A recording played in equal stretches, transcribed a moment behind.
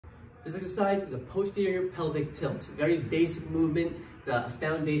This exercise is a posterior pelvic tilt. Very basic movement. It's a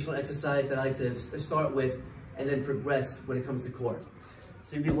foundational exercise that I like to start with and then progress when it comes to core.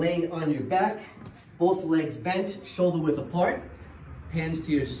 So you'll be laying on your back, both legs bent, shoulder width apart, hands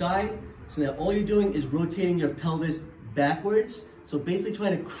to your side. So now all you're doing is rotating your pelvis backwards. So basically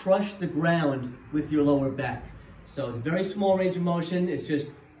trying to crush the ground with your lower back. So it's a very small range of motion. It's just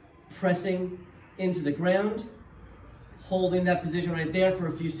pressing into the ground, holding that position right there for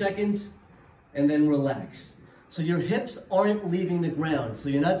a few seconds, and then relax. So your hips aren't leaving the ground. So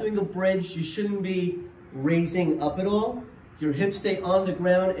you're not doing a bridge. You shouldn't be raising up at all. Your hips stay on the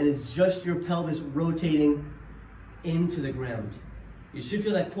ground and it's just your pelvis rotating into the ground. You should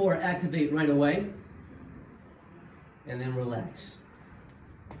feel that core activate right away, and then relax.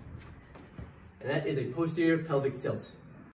 And that is a posterior pelvic tilt.